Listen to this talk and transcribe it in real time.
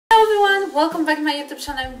welcome back to my YouTube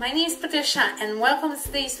channel. My name is Patricia and welcome to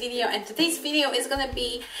today's video. And today's video is gonna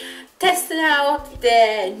be testing out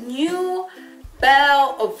the new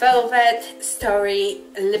Belle of Velvet Story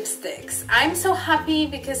lipsticks. I'm so happy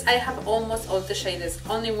because I have almost all the shades. There's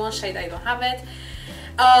only one shade I don't have it.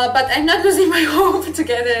 But I'm not losing my hope to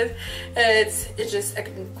get it. It's just a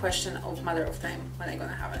question of matter of time when I'm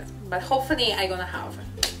gonna have it. But hopefully I'm gonna have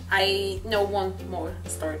it. I know one more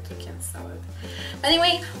store to cancel it. But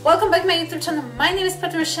anyway, welcome back to my YouTube channel. My name is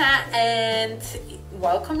Patricia and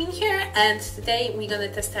welcome in here. And today we're gonna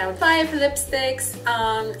test out 5 lipsticks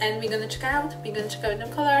and we're gonna check out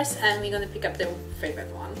the colors and we're gonna pick up the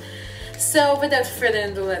favorite one. So without further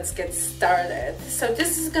ado, let's get started. So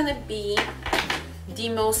this is gonna be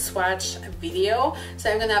demo swatch video.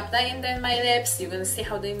 So I'm gonna apply them in my lips. You're gonna see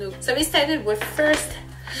how they look. So we started with first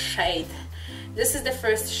shade. This is the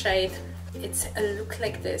first shade. It's a look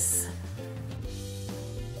like this.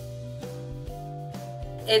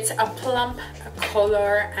 It's a plump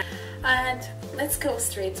color and let's go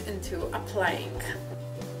straight into applying.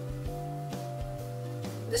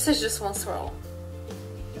 This is just one swirl.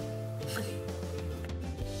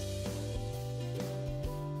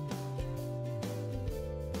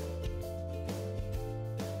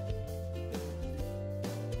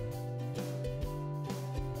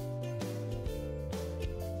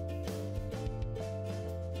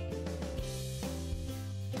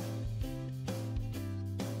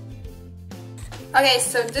 Okay,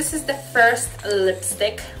 so this is the first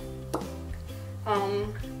lipstick.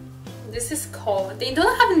 This is called, they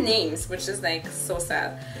don't have names, which is like so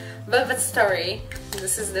sad. Velvet Story.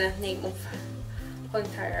 This is the name of whole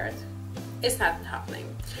entire. It's not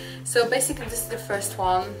happening. So basically this is the first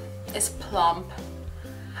one. It's plump.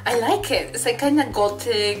 I like it. It's like kind of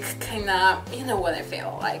gothic, kind of, you know what I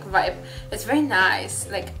feel like vibe. It's very nice.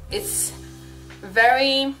 Like it's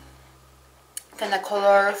very kind of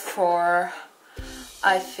color for,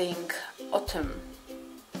 I think, autumn.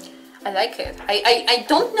 I like it. I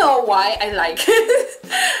don't know why I like it.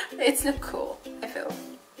 It's look cool, I feel.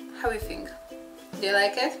 How do you think? Do you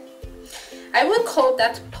like it? I would call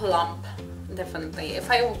that plump, definitely. If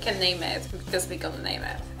I can name it, because we're gonna name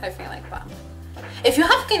it. I feel like plump. If you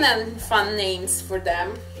have kind of fun names for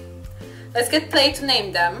them, let's get Play to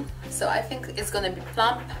name them. So I think it's gonna be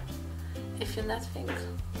plump. If you not think,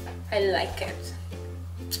 I like it.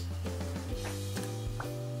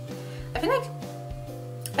 I feel like,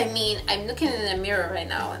 I'm looking in the mirror right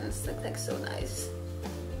now and it's like so nice.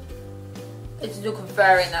 It looks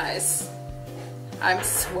very nice. I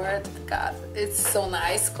swear to God, it's so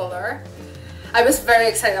nice color. I was very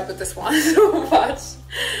excited about this one so much.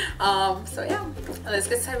 So yeah, let's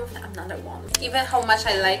get started with another one. Even how much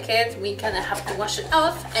I like it, we kind of have to wash it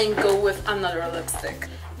off and go with another lipstick.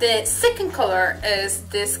 The second color is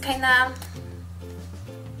this kind of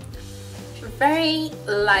very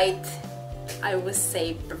light, I would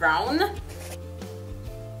say brown.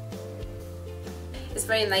 It's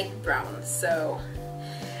very light brown, so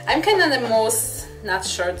I'm kind of the most not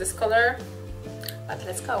sure this color, but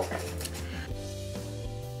let's go.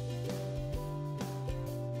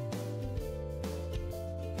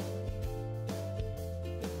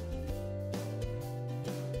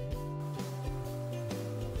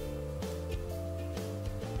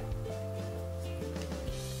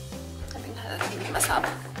 I think I didn't mess up.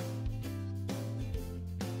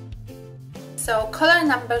 So color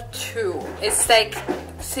number 2 is like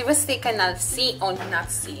seriously kind of see or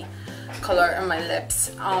not see color on my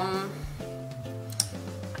lips. I'm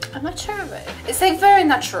not sure of it. It's like very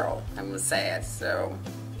natural, I would say it. So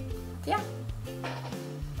yeah.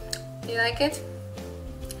 Do you like it?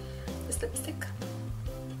 This lipstick,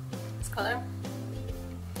 this color.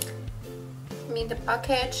 I mean the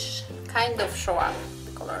package kind of show up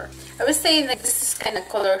the color. I would say like this is kind of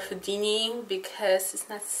color Houdini because it's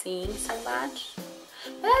not seeing so much,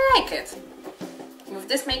 but I like it. With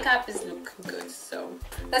this makeup, it look good. So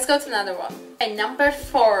let's go to another one. Okay, number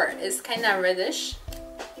 4 is kind of reddish.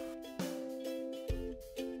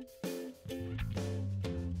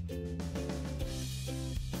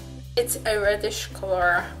 It's a reddish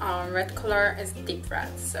color. Red color is deep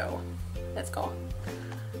red. So let's go.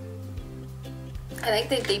 I like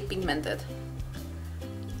that they pigmented.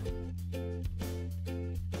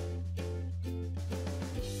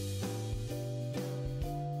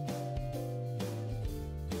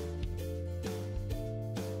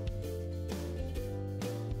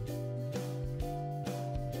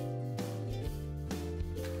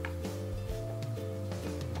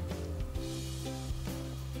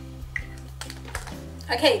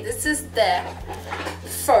 Okay, this is the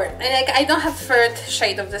third. Like I don't have third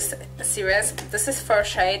shade of this series. This is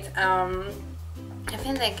first shade. I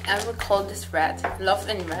think like I would call this red, Love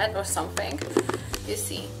in Red or something. You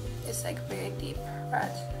see, it's like very deep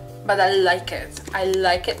red, but I like it. I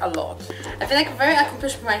like it a lot. I feel like very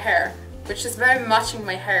accomplished with my hair, which is very matching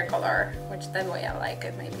my hair color, which that way I like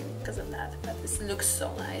it, maybe because of that. But this looks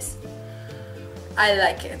so nice. I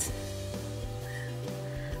like it.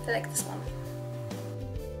 I like this one.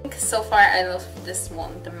 I think so far I love this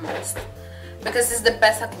one the most because it's the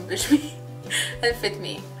best accomplished me and fit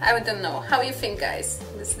me. I don't know. How you think, guys?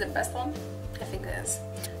 This is the best one? I think it is.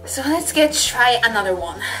 So let's try another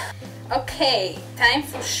one. Okay, time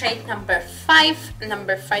for shade number 5.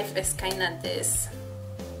 Number 5 is kinda this.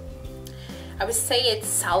 I would say it's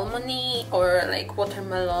salmony or like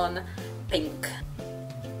watermelon pink.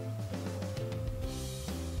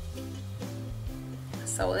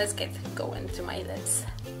 So let's go into my lips.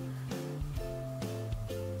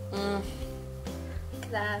 Look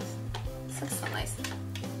at that. This looks so nice.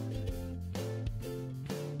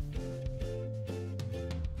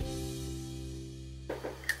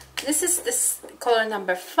 This is this color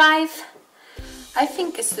number 5. I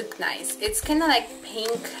think it looks nice. It's kind of like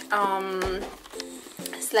pink,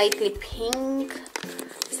 slightly pink.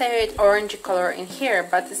 It's a orangey color in here,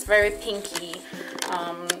 but it's very pinky.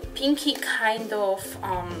 Pinky kind of,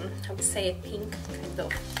 I would say pink kind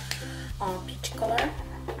of peach color.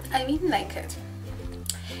 I really like it.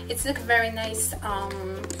 It looks very nice.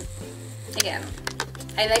 Again,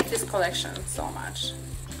 I like this collection so much.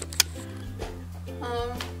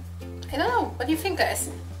 I don't know, what do you think, guys?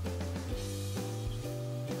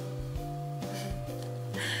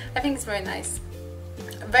 I think it's very nice.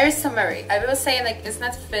 Very summery. I will say like it's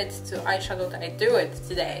not fit to eyeshadow that I do it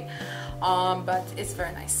today. But it's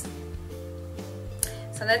very nice.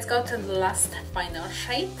 So let's go to the last final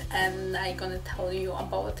shade and I'm gonna tell you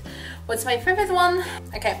about what's my favorite one.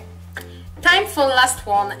 Okay, time for the last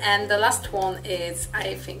one, and the last one is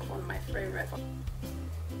I think one of my favorite one.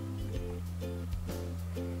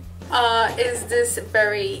 Is this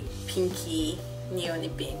very pinky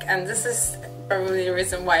neony pink, and this is probably the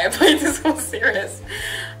reason why I played this whole series.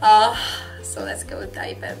 So let's go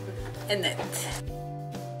dive in it.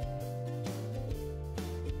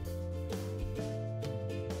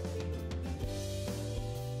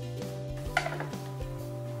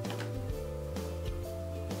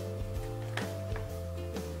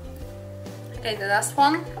 Okay, the last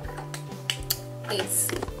one is,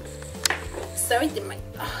 sorry,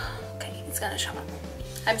 okay, it's gonna show up.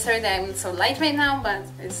 I'm sorry that I'm so light right now, but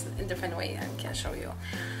it's a different way I can show you.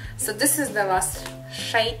 So this is the last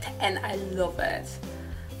shade and I love it.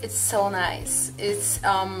 It's so nice. It's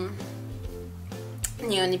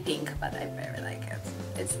neony pink, but I very like it.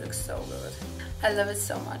 It looks so good. I love it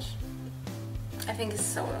so much. I think it's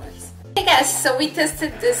so nice. Hey guys, so we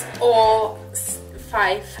tested this all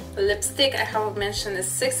 5 lipstick. I have mentioned the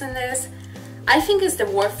 6 in this. I think it's the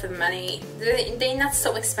worth the money. They're not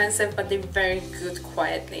so expensive, but they're very good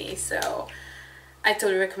quietly. So I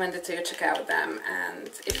totally recommend it to you. Check out them, and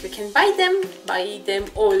if you can buy them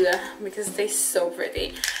all because they're so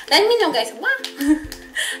pretty. Let me know, guys. What?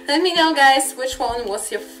 Let me know, guys, which one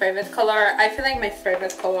was your favorite color. I feel like my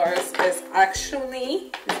favorite colors is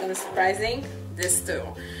actually, it's gonna surprising, this two.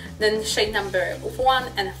 Then shade number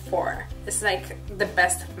 1 and 4. It's like the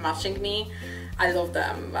best matching me. I love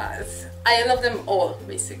them, but I love them all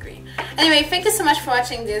basically. Anyway, thank you so much for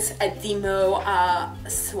watching this demo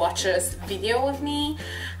swatches video with me.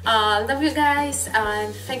 Love you guys,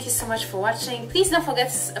 and thank you so much for watching. Please don't forget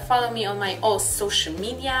to follow me on my all social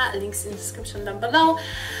media, links in the description down below.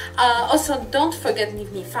 Also, don't forget to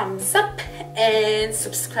leave me thumbs up and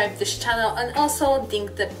subscribe this channel, and also ding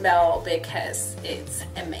the bell because it's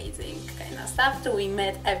amazing kind of stuff that we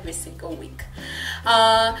make every single week.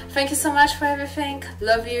 Thank you so much for everything.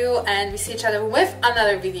 Love you, and we see each other with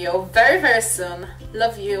another video very soon.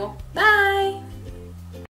 Love you. Bye.